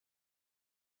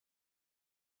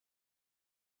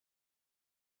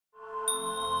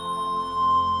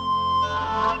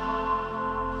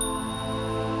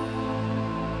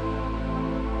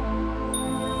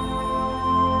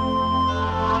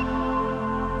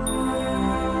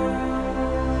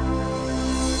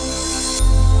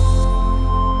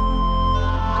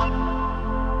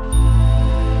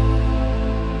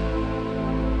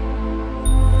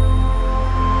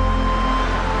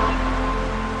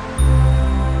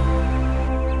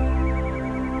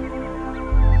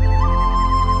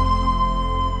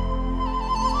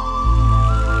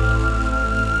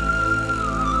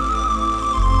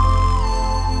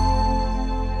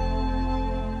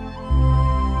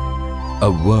A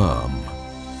worm,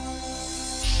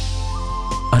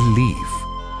 a leaf.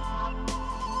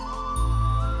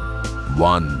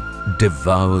 One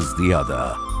devours the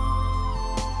other.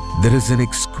 There is an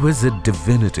exquisite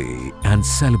divinity and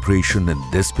celebration in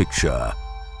this picture.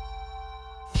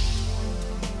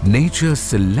 Nature's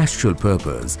celestial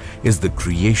purpose is the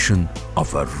creation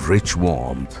of a rich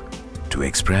warmth to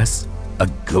express a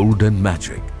golden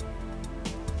magic.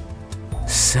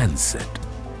 Sense it,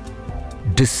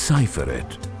 decipher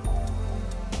it,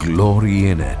 glory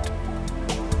in it.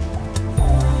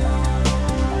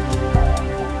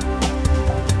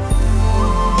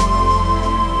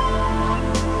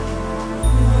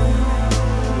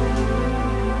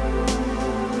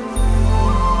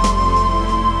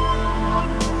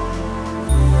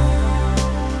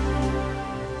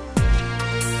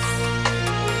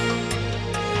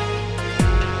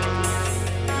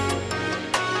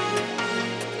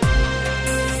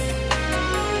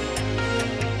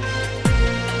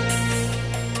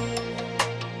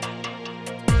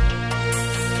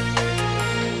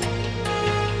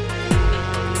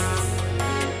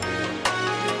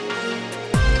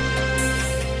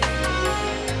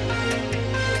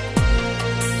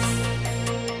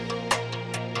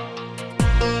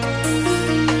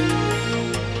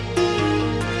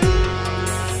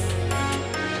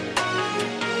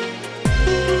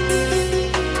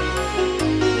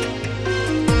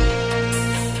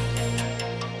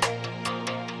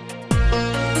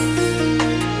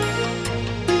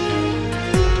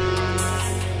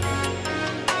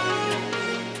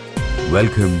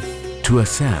 Welcome to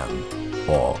Assam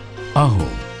or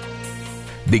Ahom,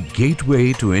 the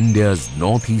gateway to India's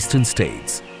northeastern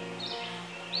states.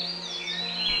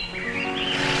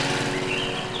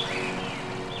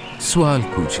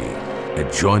 Sualkuchi,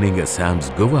 adjoining Assam's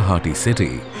Guwahati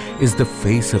city, is the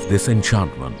face of this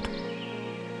enchantment.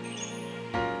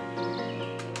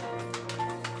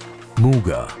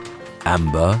 Muga,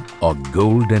 amber or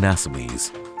gold in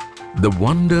Assamese. The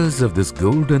wonders of this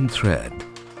golden thread,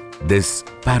 this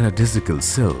paradisical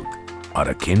silk, are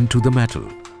akin to the metal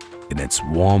in its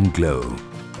warm glow,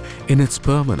 in its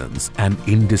permanence and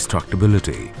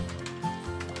indestructibility,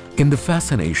 in the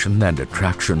fascination and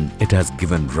attraction it has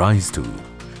given rise to,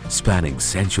 spanning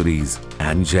centuries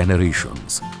and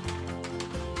generations.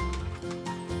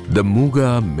 The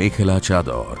Muga Mekhela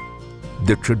Chador,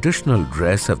 the traditional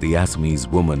dress of the Assamese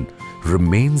woman,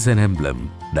 remains an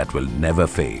emblem that will never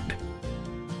fade.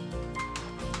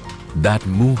 That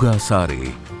Muga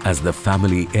sari as the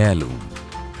family heirloom,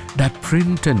 that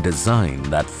print and design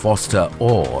that foster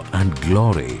awe and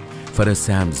glory for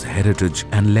Assam's heritage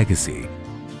and legacy.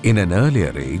 In an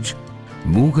earlier age,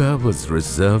 Muga was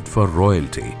reserved for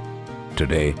royalty.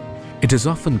 Today, it is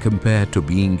often compared to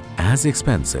being as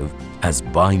expensive as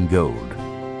buying gold.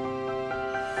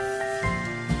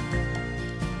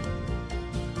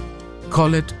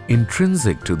 Call it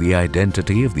intrinsic to the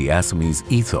identity of the Assamese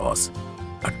ethos,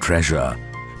 a treasure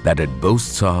that it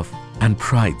boasts of and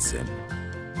prides in.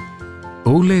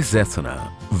 Ole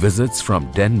Zethana visits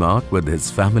from Denmark with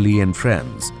his family and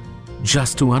friends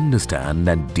just to understand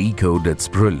and decode its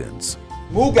brilliance.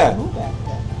 Muga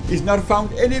is not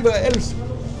found anywhere else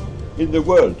in the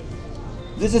world.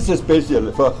 This is a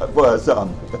special for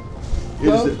Assam.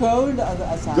 Gold of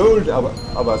Assam. Gold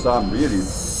of Assam, really.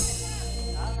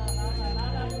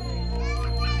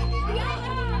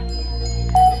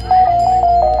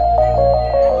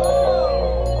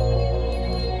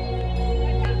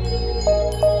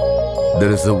 There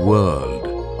is a world,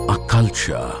 a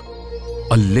culture,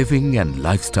 a living and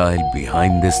lifestyle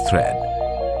behind this thread.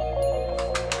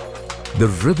 The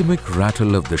rhythmic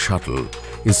rattle of the shuttle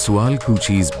is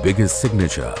Sualkuchi's biggest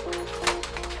signature.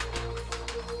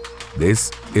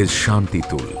 This is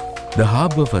Shantitul, the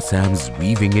hub of Assam's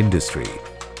weaving industry.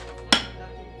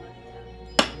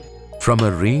 From a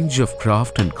range of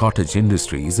craft and cottage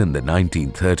industries in the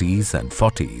 1930s and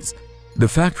 40s, the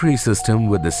factory system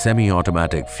with the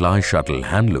semi-automatic fly shuttle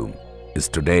handloom is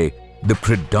today the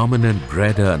predominant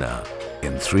bread earner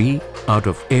in 3 out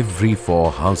of every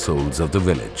 4 households of the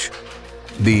village.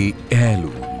 The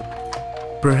heirloom.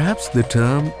 Perhaps the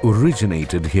term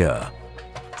originated here,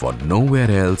 for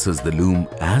nowhere else is the loom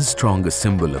as strong a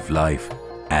symbol of life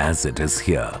as it is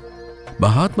here.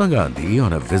 Mahatma Gandhi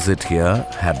on a visit here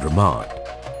had remarked,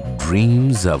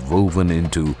 "Dreams are woven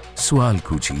into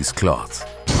Sualkuchi's cloth."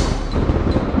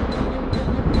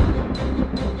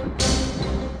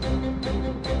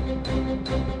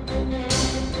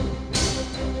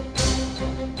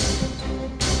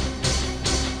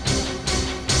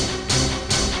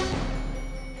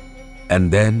 And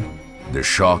then the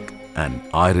shock and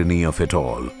irony of it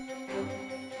all.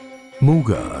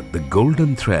 Muga, the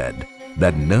golden thread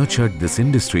that nurtured this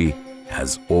industry,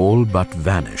 has all but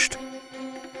vanished.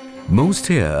 Most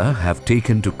here have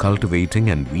taken to cultivating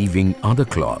and weaving other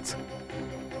cloths.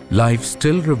 Life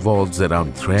still revolves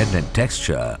around thread and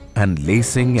texture and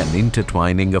lacing and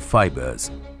intertwining of fibers.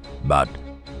 But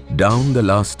down the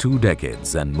last 2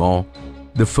 decades and more,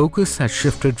 the focus has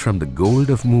shifted from the gold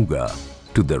of Muga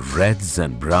to the reds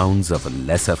and browns of a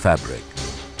lesser fabric.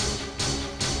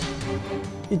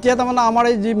 এতিয়া তাৰমানে আমাৰ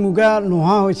এই যি মুগা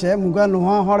নোহোৱা হৈছে মুগা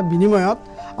নোহোৱা হোৱাৰ বিনিময়ত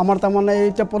আমাৰ তাৰমানে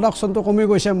এতিয়া প্ৰডাকশ্যনটো কমি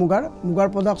গৈছে মুগাৰ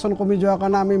প্ৰডাকশ্যন কমি যোৱাৰ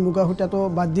কাৰণে আমি মুগা সূতাটো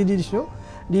বাদ দি দিছোঁ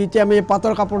দি এতিয়া আমি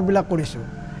পাটৰ কাপোৰবিলাক কৰিছোঁ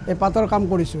এই পাটৰ কাম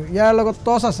কৰিছোঁ ইয়াৰ লগত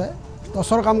টচ আছে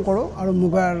টচৰ কাম কৰোঁ আৰু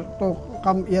মুগাৰ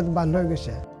কাম ইয়াত বান্ধ হৈ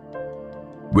গৈছে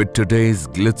With today's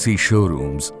glitzy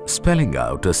showrooms spelling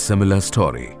out a similar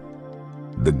story,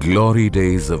 the glory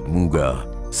days of Muga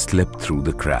slipped through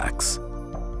the cracks.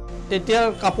 তেতিয়া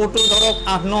কাপোৰটো ধৰক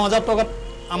 8-9,000 টকাত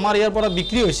আমাৰ ইয়াৰ পৰা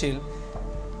বিক্ৰী হৈছিল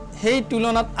সেই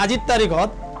তুলনাত আজিৰ তাৰিখত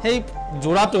সেই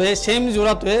জোৰাটোৱে সেম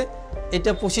জোৰাটোৱে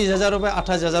এটা 25,000 ৰূপায়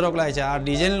 28,000 লৈ আহিছে আৰু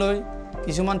ডিজাইন লৈ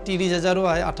কিছুমান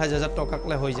 30,000 আহে 28,000 টকাক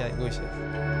লৈ হৈ যায় গৈছে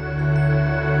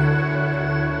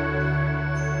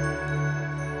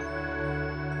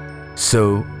So,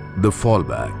 the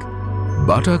fallback.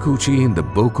 Batakuchi in the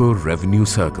Boko revenue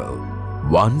circle,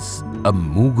 once a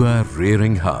Muga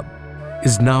rearing hub,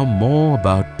 is now more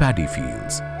about paddy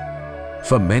fields.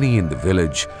 For many in the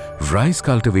village, rice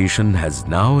cultivation has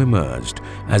now emerged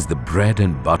as the bread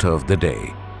and butter of the day.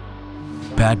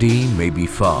 Paddy may be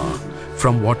far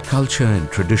from what culture and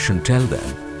tradition tell them,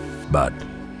 but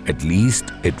at least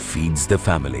it feeds the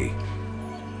family.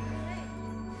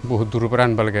 বহুত দূৰৰ পৰা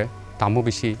আনিব লাগে দামো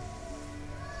বেছি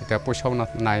এটা পইচাও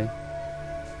নাই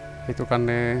সেইটো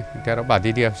কাৰণে এতিয়া আৰু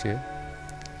বাদি দিয়া হৈছে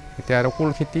এতিয়া আৰু কুল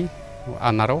খেতি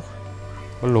আনাৰস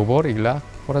লবৰ ইগলা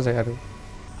কৰা যায় আৰু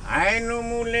আইনো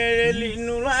মুলেৰে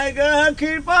লিনু লাই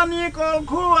গাখীৰ পানী কল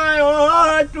খুৱাই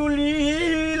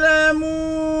তুলিলে মু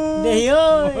দেহিও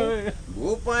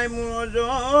গোপাই মোৰ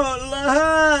জলা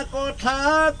কথা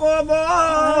কব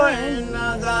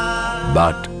Naga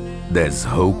But there's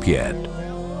hope yet.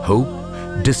 Hope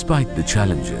despite the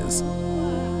challenges.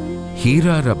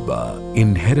 Hira Rabba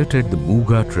inherited the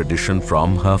Muga tradition from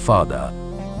her father,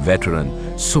 veteran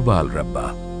Subal Rabba,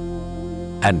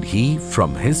 and he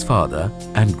from his father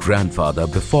and grandfather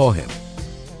before him.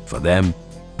 For them,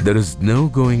 there is no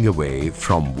going away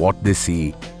from what they see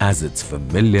as its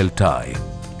familial tie.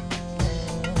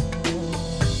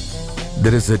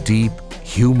 There is a deep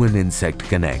human-insect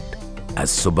connect as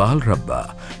Subal Rabba,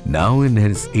 now in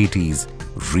his 80s,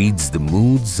 reads the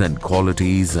moods and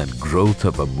qualities and growth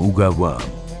of a Muga worm.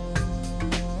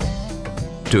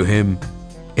 To him,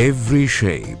 every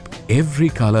shape, every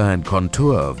color and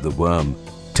contour of the worm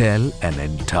tell an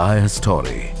entire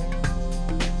story.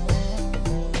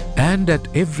 And at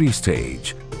every stage,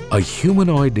 a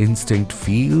humanoid instinct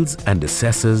feels and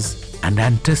assesses and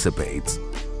anticipates.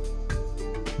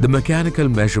 The mechanical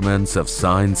measurements of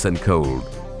science and code,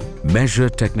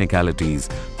 measured technicalities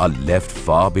are left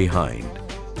far behind.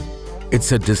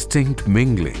 It's a distinct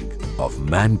mingling of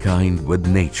mankind with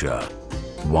nature,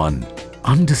 one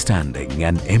understanding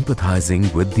and empathizing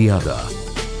with the other.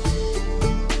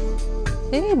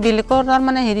 Bilikor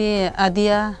মানে হেৰি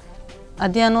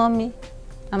আদিয়া no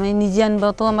আমি নিজে আনব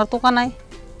তো আমাৰ টকা নাই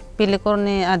বিলিকৰ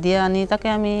নে আদিয়া আনি তাকে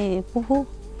আমি পুহু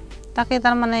তাকে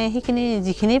তাৰ মানে হিখিনি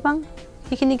জিখিনি পাং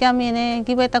হিখিনিকে আমি এনে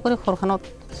কিবা এটা কৰি ঘৰখনত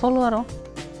চলো আৰু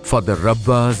For the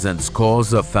Rabbas and scores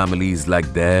of families like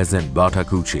theirs in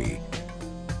Batakuchi,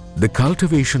 the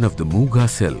cultivation of the Muga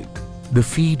silk, the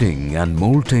feeding and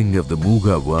molting of the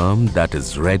Muga worm that is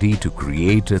ready to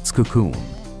create its cocoon,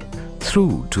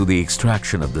 through to the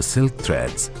extraction of the silk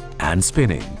threads and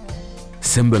spinning,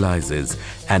 symbolizes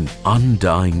an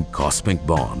undying cosmic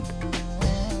bond.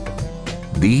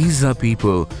 These are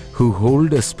people who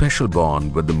hold a special bond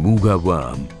with the Muga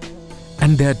worm,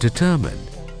 and they are determined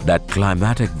that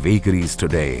climatic vagaries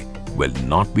today will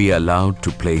not be allowed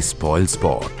to play spoil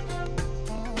sport.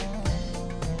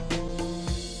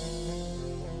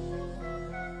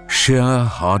 Sheer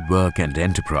hard work and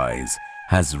enterprise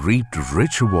has reaped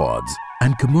rich rewards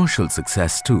and commercial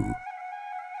success too.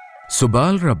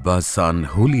 Subal Rabba's son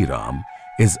Holi Ram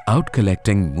is out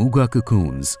collecting Muga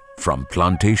cocoons from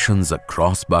plantations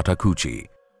across Batakuchi,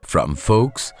 from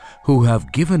folks who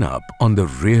have given up on the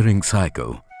rearing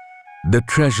cycle. The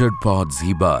treasured pods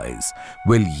he buys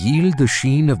will yield the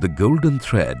sheen of the golden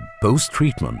thread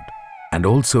post-treatment and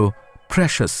also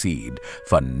precious seed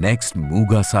for next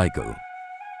Muga cycle.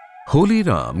 Holi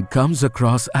Ram comes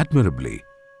across admirably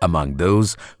among those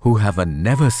who have a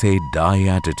never-say-die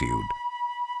attitude.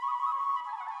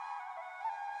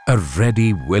 a ready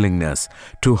willingness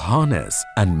to harness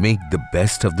and make the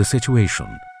best of the situation.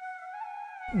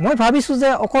 মই ভাবিছো যে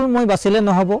অকল মই বাচিলে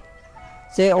নহব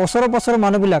যে ওচৰৰ বছৰ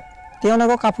মানুহবিলাক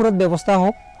তেওঁলোকৰ কাপোৰত ব্যৱস্থা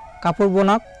হোক কাপোৰ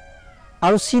বনাক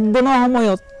আৰু শীত বনোৱা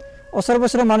সময়ত ওচৰৰ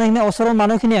বছৰৰ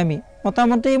মানুহখিনি আমি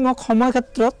মোটামুটি মোক সময়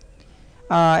ক্ষেত্ৰত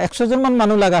 100 জন মান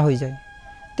মানুহ লাগা হৈ যায়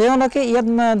তেওঁলোকে ইয়াত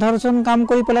ধৰজন কাম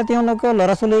কৰি পেলাই তেওঁলোকে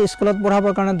লৰাছলি স্কুলত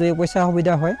পঢ়াবৰ কাৰণে দুই পইচা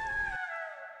সুবিধা হয়.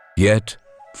 Yet,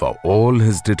 for all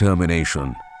his determination,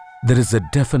 there is a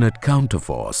definite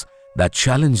counterforce that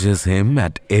challenges him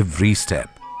at every step.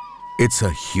 It's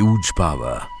a huge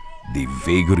power, the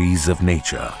vagaries of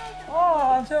nature.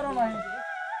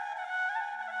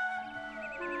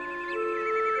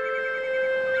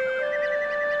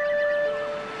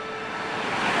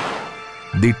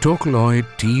 The Tokloid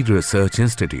Tea Research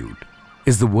Institute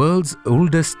is the world's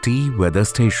oldest tea weather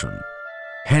station,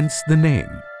 hence the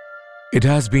name. It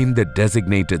has been the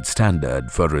designated standard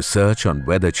for research on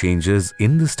weather changes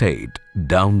in the state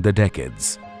down the decades.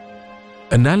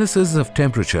 Analysis of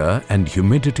temperature and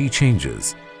humidity changes,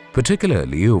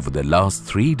 particularly over the last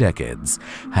 3 decades,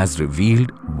 has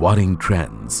revealed worrying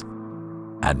trends.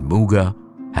 And Muga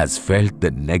has felt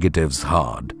the negatives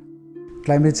hard.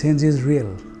 Climate change is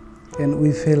real, and we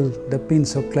feel the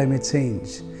pinch of climate change.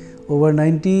 Over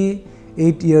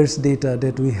 98 years data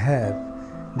that we have,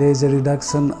 there is a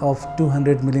reduction of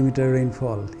 200 millimeter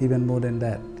rainfall, even more than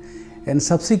that. And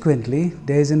subsequently,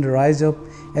 there is a rise of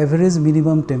average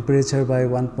minimum temperature by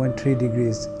 1.3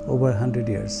 degrees over 100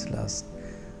 years last.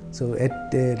 So it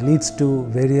leads to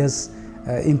various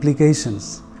implications.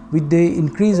 With the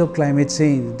increase of climate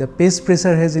change, the pest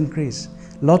pressure has increased.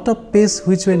 Lot of pests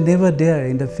which were never there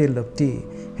in the field of tea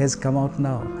has come out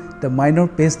now. The minor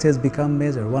pest has become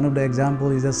major. One of the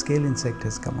examples is a scale insect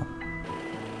has come up.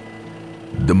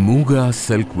 The Muga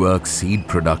Silkwork Seed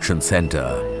Production Center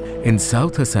in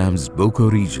South Assam's Boko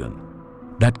region,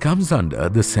 that comes under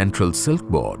the Central Silk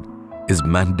Board, is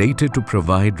mandated to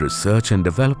provide research and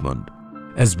development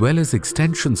as well as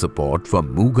extension support for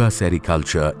Muga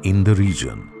sericulture in the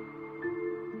region.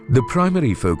 The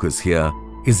primary focus here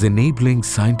is enabling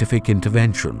scientific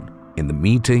intervention in the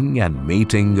meeting and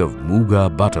mating of Muga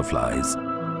butterflies.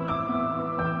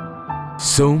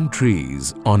 Som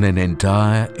trees on an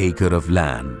entire acre of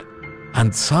land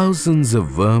and thousands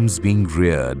of worms being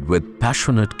reared with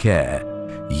passionate care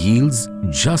yields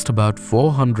just about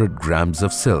 400 grams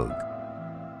of silk.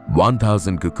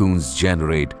 1,000 cocoons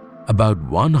generate about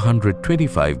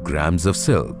 125 grams of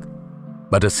silk,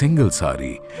 but a single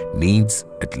sari needs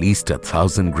at least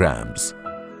 1,000 grams.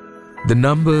 The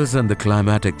numbers and the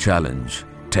climatic challenge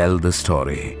tell the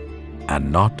story,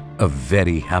 and not a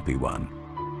very happy one.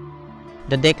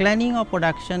 The declining of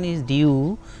production is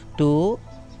due to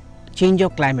change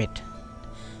of climate,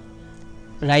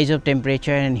 rise of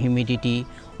temperature and humidity.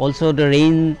 Also the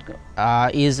rain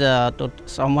is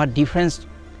somewhat different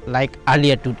like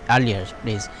earlier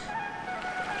days.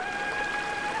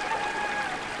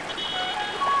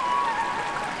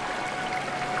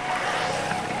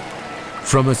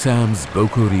 From Assam's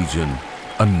Boko region,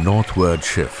 a northward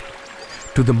shift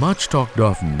to the much talked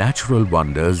of natural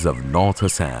wonders of North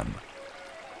Assam.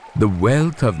 The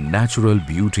wealth of natural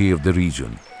beauty of the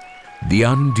region, the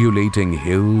undulating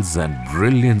hills and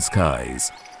brilliant skies,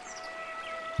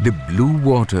 the blue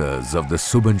waters of the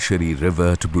Subanshiri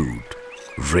river to boot,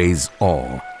 raise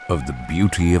awe of the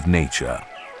beauty of nature.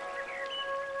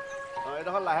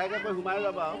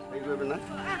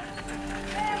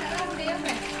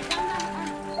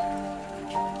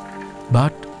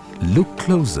 But look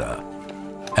closer,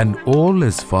 and all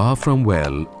is far from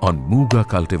well on Muga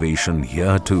cultivation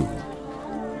here too.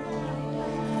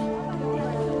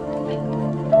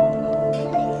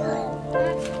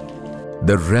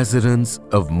 The residents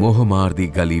of Mohamardi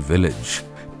Gali village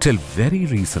till very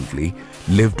recently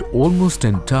lived almost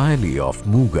entirely off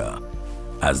Muga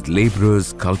as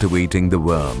laborers cultivating the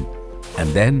worm and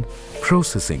then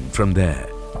processing from there.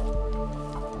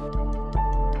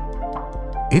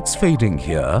 Its fading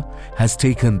here has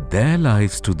taken their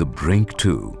lives to the brink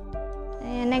too.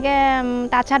 এনেকে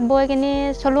তাছাত বই কিনি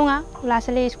চলুঙা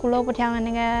ল'ৰা-ছোৱালী স্কুলৰ পঠিয়াওঁ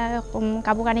এনেকে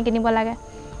কাপোৰ কানি কিনিব লাগে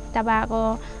তাৰপৰা আকৌ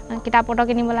কিতাপ পত্ৰ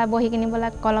কিনিব লাগে বহি কিনিব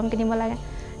লাগে কলম কিনিব লাগে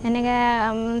এনেকে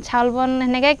চাউল বন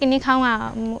এনেকে কিনি খাওঁ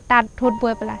তাত ধুত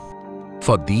বই পেলাই.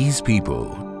 For these people,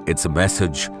 it's a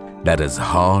message that is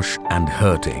harsh and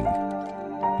hurting.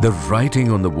 The writing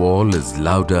on the wall is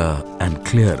louder and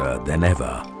clearer than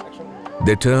ever.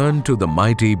 They turn to the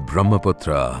mighty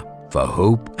Brahmaputra for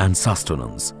hope and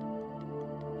sustenance.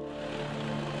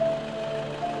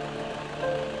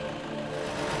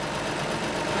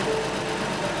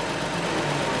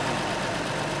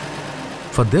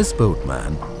 For this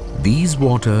boatman, these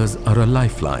waters are a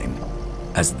lifeline,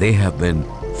 as they have been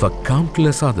for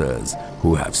countless others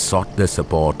who have sought their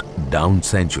support down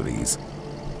centuries.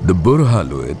 The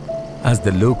Burhaluit, as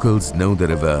the locals know the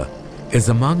river, is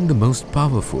among the most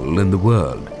powerful in the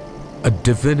world, a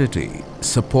divinity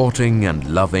supporting and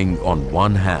loving on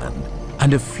one hand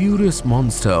and a furious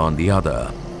monster on the other,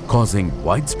 causing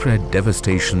widespread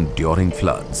devastation during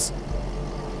floods.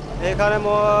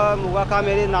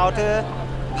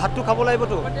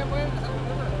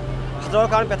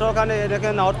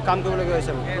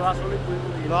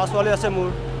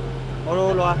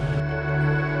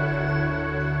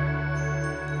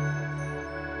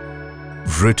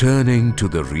 Returning to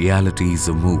the realities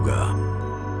of Muga,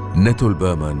 Nithul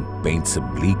Burman paints a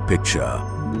bleak picture,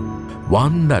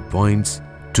 one that points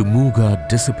to Muga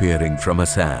disappearing from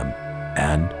Assam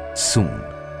and soon.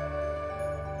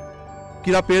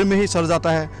 कीड़ा पेड़ में ही सड़ जाता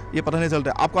है, ये पता नहीं चलता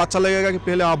है। आपको अच्छा लगेगा कि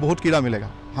पहले आप बहुत कीड़ा मिलेगा,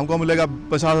 हमको मिलेगा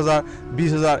 50,000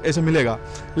 20,000 ऐसे मिलेगा,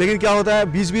 लेकिन क्या होता है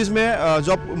बीच-बीच में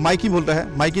जब माइकी बोलता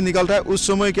है, माइकी निकलता है, उस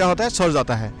समय क्या होता है सड़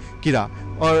जाता है कीड़ा,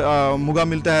 और मुगा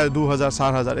मिलता है 2,000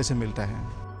 4,000 ऐसे मिलता है।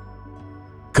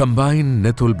 Combine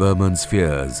Nithul Burman's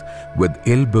fears with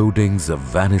ill bodings of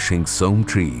vanishing som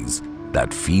trees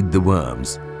that feed the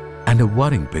worms, and a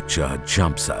worrying picture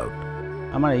jumps out.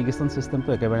 Our irrigation system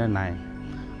to ekebare nai.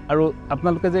 আৰু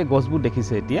আপোনালোকে যে গছবোৰ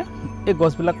দেখিছে এতিয়া এই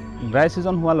গছবিলাক ড্রাই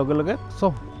সিজন হোৱা লগে লগে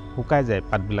সব শুকাই যায়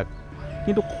পাতবিলাক,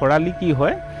 কিন্তু খৰালি কি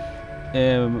হয়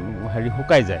হেৰি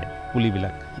শুকাই যায়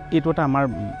পুলিবিলাক, এইটো এটা আমাৰ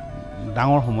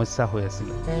ডাঙৰ সমস্যা হৈ আছিল।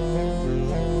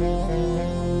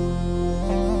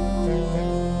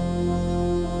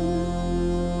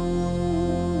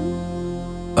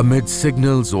 Amid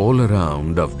signals all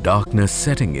around of darkness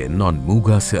setting in on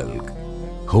Muga silk,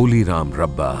 Holy Ram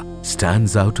Rabba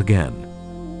stands out again.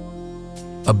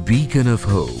 A beacon of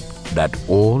hope that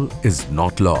all is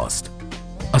not lost.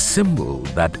 A symbol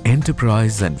that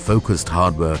enterprise and focused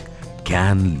hard work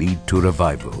can lead to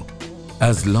revival.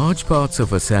 As large parts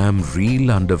of Assam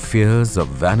reel under fears of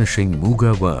vanishing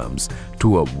Muga worms to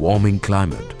a warming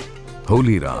climate,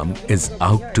 Holy Ram is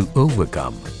out to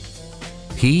overcome.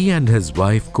 He and his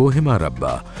wife Kohima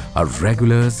Rabba are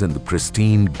regulars in the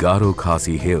pristine Garo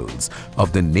Khasi hills of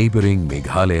the neighboring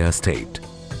Meghalaya state.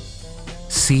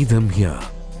 See them here,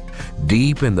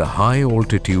 deep in the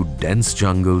high-altitude dense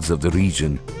jungles of the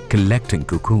region, collecting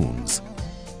cocoons.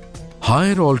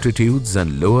 Higher altitudes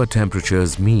and lower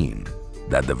temperatures mean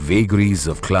that the vagaries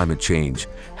of climate change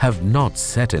have not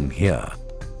set in here.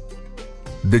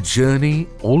 The journey,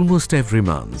 almost every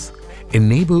month,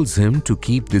 enables him to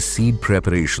keep the seed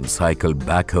preparation cycle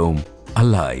back home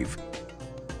alive.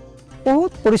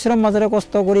 বহুত পৰিশ্ৰম মাজৰে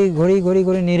কষ্ট কৰি ঘৰি ঘৰি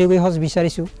ঘৰি নিৰৱী হজ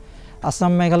বিচাৰিছো।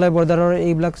 আসাম মেঘালয় বৰ্ডাৰৰ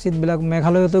এইবিলাক সিটবিলাক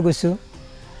মেঘালয়তো গৈছো।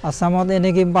 আসামত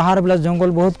এনেকৈ পাহাৰবিলাক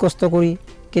জংগল বহুত কষ্ট কৰি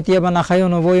কেতিয়াবা নাখায়ও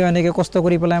নবয়ও এনেকৈ কষ্ট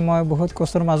কৰি পেলাই মই বহুত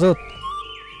কষ্টৰ মাজত।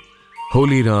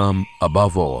 Holy Ram,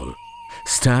 above all,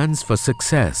 stands for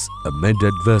success amid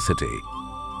adversity,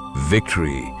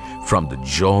 victory from the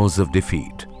jaws of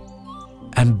defeat.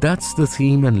 And that's the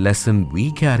theme and lesson we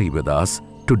carry with us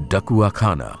to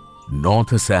Dakuakhana,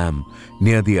 North Assam,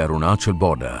 near the Arunachal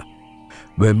border,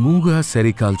 where Muga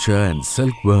sericulture and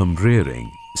silkworm rearing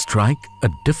strike a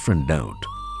different note.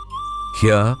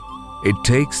 Here, it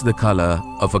takes the color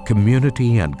of a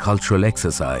community and cultural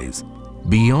exercise,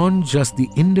 beyond just the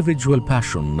individual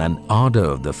passion and ardor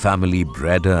of the family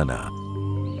bread earner.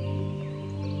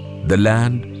 The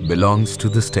land belongs to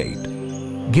the state,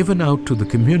 given out to the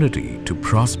community to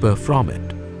prosper from it.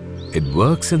 It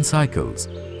works in cycles,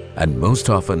 and most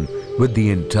often with the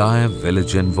entire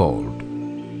village involved.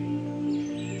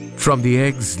 From the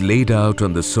eggs laid out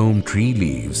on the som tree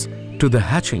leaves to the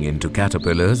hatching into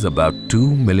caterpillars about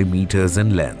 2 millimeters in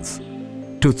length,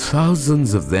 to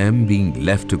thousands of them being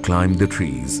left to climb the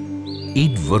trees,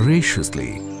 eat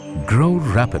voraciously, grow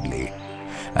rapidly,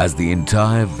 as the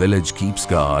entire village keeps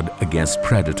guard against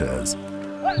predators,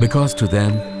 because to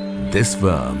them, this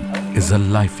worm is a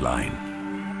lifeline.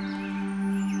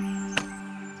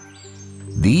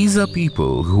 These are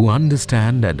people who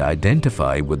understand and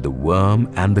identify with the worm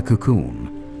and the cocoon.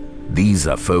 These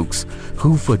are folks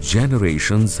who for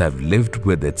generations have lived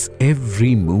with its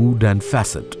every mood and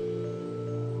facet.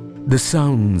 The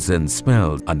sounds and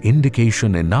smells are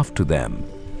indication enough to them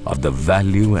of the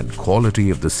value and quality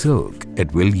of the silk it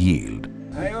will yield.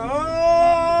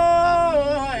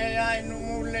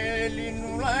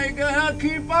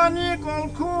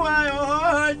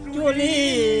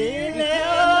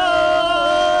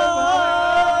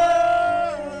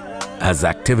 As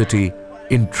activity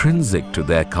intrinsic to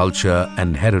their culture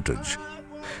and heritage,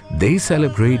 they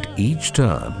celebrate each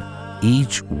turn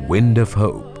each wind of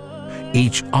hope,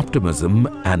 each optimism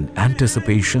and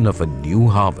anticipation of a new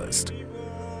harvest.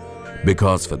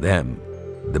 Because for them,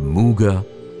 the Muga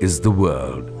is the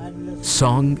world,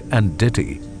 song and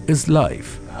ditty is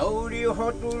life.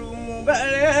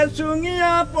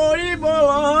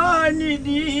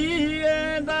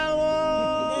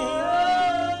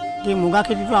 কি মুগা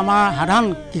খেতিটো আমাৰ সাধাৰণ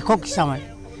কৃষক হিচাপে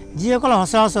যিসকলে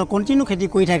সচৰাচৰ continue খেতি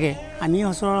কৰি থাকে আমি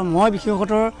মই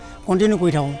বিশেষত কণ্টিনিউ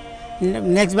কৰি থাকোঁ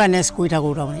নেক্সট বাই নেক্সট কৰি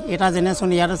থাকোঁ তাৰমানে এটা জেনেৰেশ্যন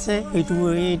ইয়াত আছে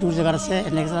এইটো জেগাত আছে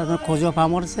নেক্সট খজুৱা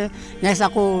ফাৰ্মত আছে নেক্সট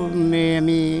আকৌ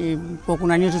আমি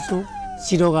পকুনানি থৈছোঁ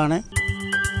চিৰৰ কাৰণে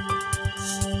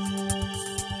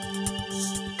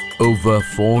Over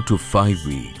 4 to 5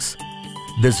 weeks,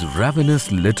 this ravenous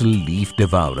little leaf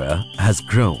devourer has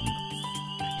grown.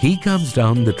 He comes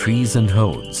down the trees and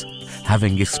hones,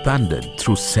 having expanded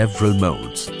through several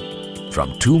molds, from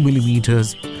 2 millimeters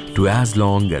to as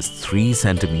long as 3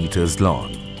 centimeters long.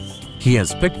 He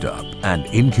has picked up and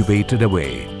incubated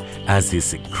away as he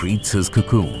secretes his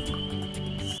cocoon.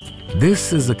 This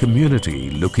is a community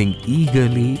looking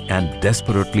eagerly and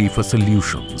desperately for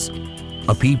solutions,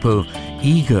 a people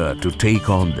eager to take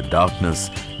on the darkness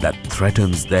that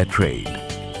threatens their trade,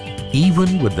 even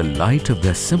with the light of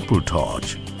their simple torch,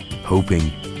 hoping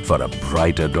for a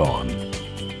brighter dawn.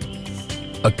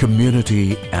 A community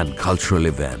and cultural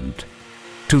event.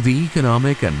 To the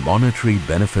economic and monetary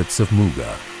benefits of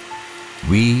Muga,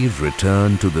 we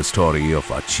return to the story of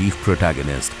our chief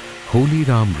protagonist, Holy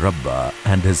Ram Rabba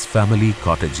and his family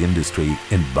cottage industry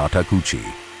in Batakuchi.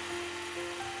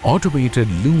 Automated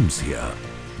looms here,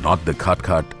 not the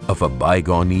cut of a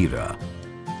bygone era.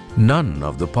 None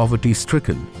of the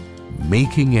poverty-stricken,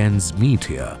 making ends meet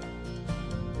here.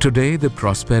 Today, the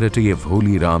prosperity of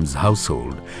Holy Ram's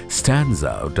household stands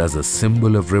out as a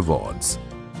symbol of rewards.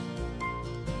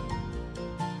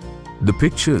 The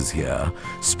pictures here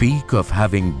speak of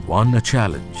having won a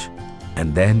challenge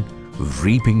and then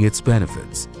reaping its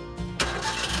benefits.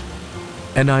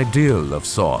 An ideal of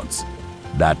sorts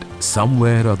that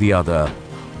somewhere or the other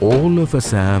all of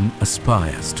Assam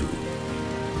aspires to.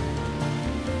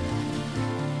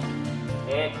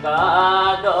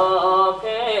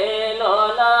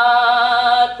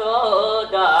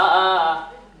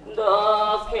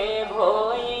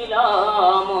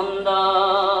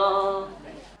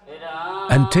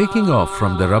 And taking off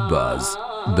from the Rabbas,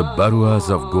 the Baruas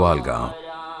of Gwalgaon,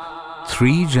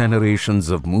 3 generations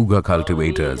of Muga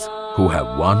cultivators who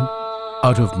have won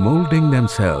out of molding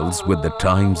themselves with the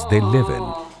times they live in.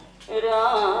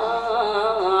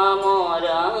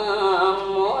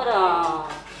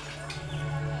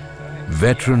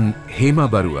 Veteran Hema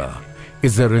Barua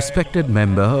is a respected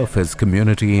member of his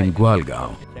community in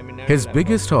Gwalgaon. His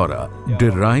biggest aura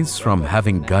derives from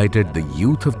having guided the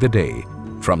youth of the day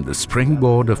from the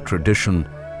springboard of tradition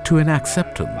to an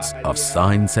acceptance of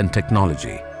science and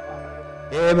technology.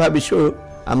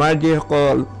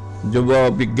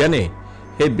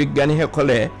 সেই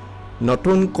বিজ্ঞানীসকলে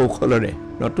নতুন কৌশলৰে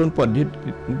নতুন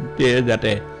পদ্ধতিৰে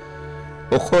যাতে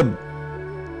ঔষধ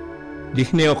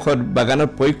যিখিনি ঔষধ বাগানত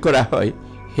প্ৰয়োগ কৰা হয়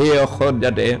সেই ঔষধ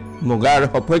যাতে মুগাৰ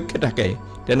সপক্ষে থাকে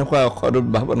তেনেকুৱা ঔষধ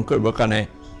উদ্ভাৱন কৰিবৰ কাৰণে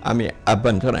আমি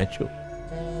আহ্বান জনাইছোঁ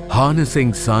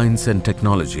Harnessing science and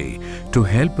technology to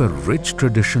help a rich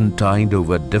tradition tide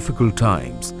over difficult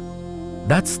times.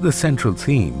 That's the central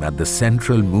theme at the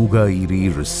Central Muga Eri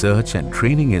Research and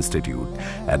Training Institute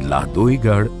at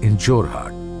Lahdoigarh in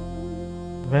Jorhat.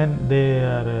 When they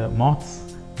are moths,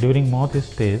 during moth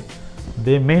stage,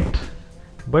 they mate,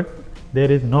 but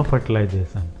there is no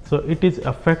fertilization. So it is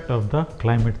effect of the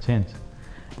climate change,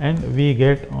 and we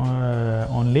get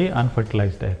only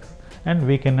unfertilized eggs, and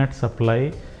we cannot supply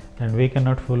and we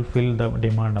cannot fulfill the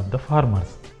demand of the farmers.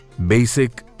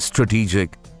 Basic, strategic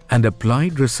and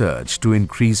applied research to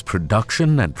increase production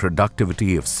and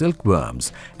productivity of silkworms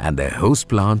and their host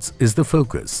plants is the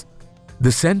focus.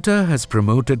 The center has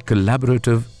promoted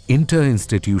collaborative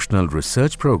inter-institutional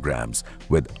research programs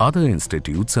with other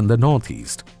institutes in the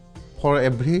Northeast. For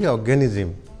every organism,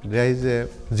 there is a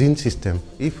gene system.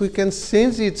 If we can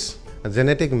change its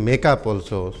genetic makeup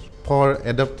also for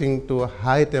adapting to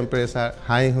high temperature,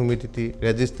 high humidity,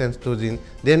 resistance to gene,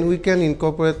 then we can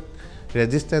incorporate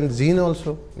resistant gene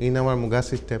also in our Muga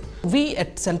system. We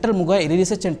at Central Muga Eri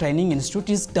Research and Training Institute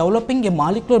is developing a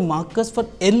molecular markers for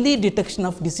early detection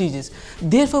of diseases.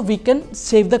 Therefore, we can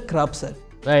save the crop, sir.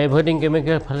 By avoiding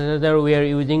chemical fertilizer, we are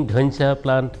using dhansa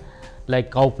plant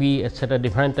like cowpea, etc.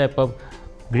 Different type of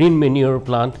green manure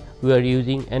plant we are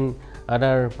using, and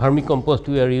other vermicompost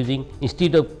we are using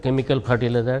instead of chemical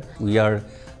fertilizer. We are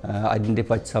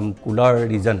identified some cooler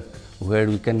region where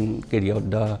we can carry out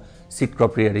the seed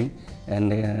crop rearing.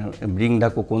 and bring the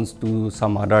cocoons to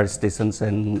some other stations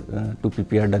and to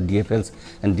prepare the DFLs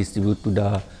and distribute to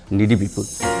the needy people.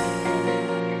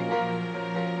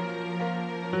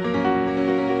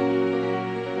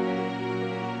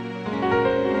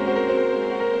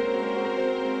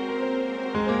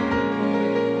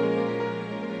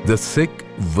 The thick,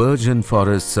 virgin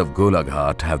forests of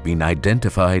Golaghat have been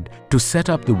identified to set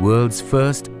up the world's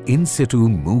first in-situ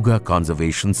Muga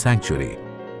conservation sanctuary.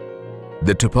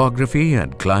 The topography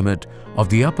and climate of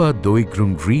the upper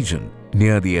Doigrung region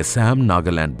near the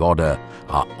Assam-Nagaland border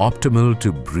are optimal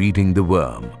to breeding the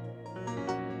worm.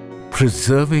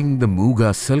 Preserving the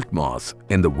Muga silk moth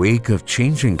in the wake of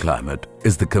changing climate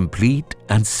is the complete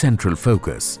and central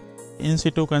focus. In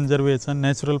Situ conservation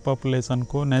natural population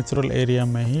को natural area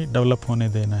में ही develop होने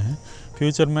देना है।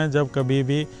 Future में जब कभी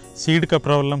भी seed का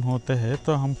प्रॉब्लम होते हैं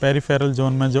तो हम पेरिफेरल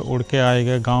जोन में जो उड़ के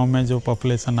आएगा, गांव में जो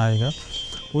पॉपुलेशन आएगा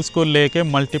उसको लेके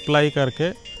मल्टीप्लाई करके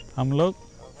हम लोग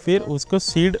फिर उसको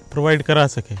सीड प्रोवाइड करा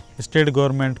सके स्टेट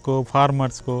गवर्नमेंट को,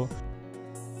 फार्मर्स को।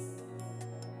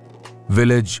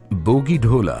 Village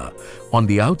Bogidhola on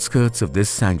the outskirts of this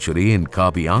sanctuary in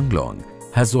Karbi Anglong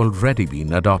has already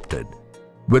been adopted,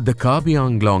 with the Karbi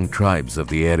Anglong tribes of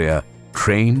the area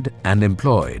trained and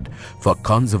employed for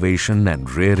conservation and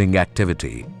rearing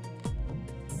activity.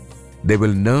 They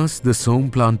will nurse the som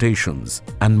plantations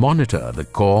and monitor the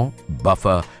core,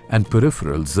 buffer and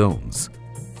peripheral zones.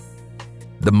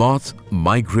 The moth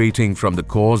migrating from the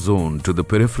core zone to the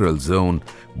peripheral zone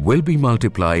will be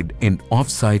multiplied in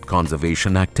off-site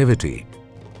conservation activity.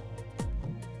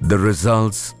 The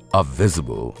results are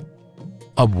visible.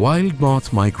 A wild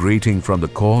moth migrating from the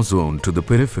core zone to the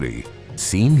periphery,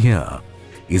 seen here,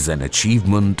 is an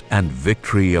achievement and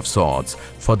victory of sorts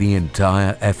for the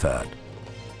entire effort.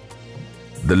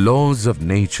 The laws of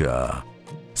nature,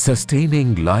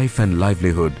 sustaining life and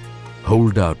livelihood,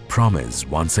 hold out promise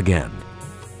once again.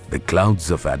 The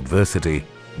clouds of adversity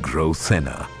grow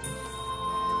thinner.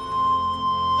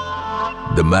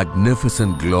 The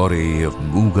magnificent glory of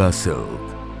Muga silk,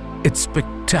 its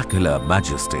spectacular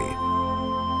majesty,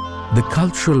 the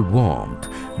cultural warmth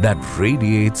that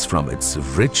radiates from its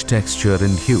rich texture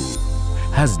and hue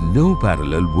has no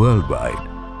parallel worldwide,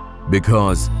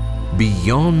 because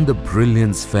beyond the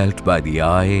brilliance felt by the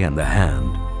eye and the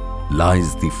hand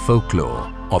lies the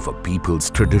folklore of a people's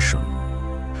tradition,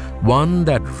 one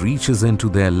that reaches into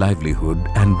their livelihood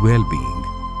and well-being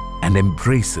and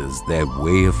embraces their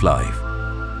way of life.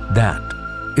 That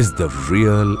is the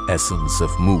real essence of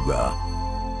Muga.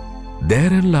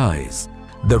 Therein lies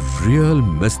the real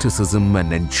mysticism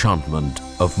and enchantment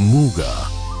of Muga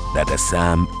that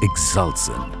Assam exults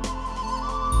in.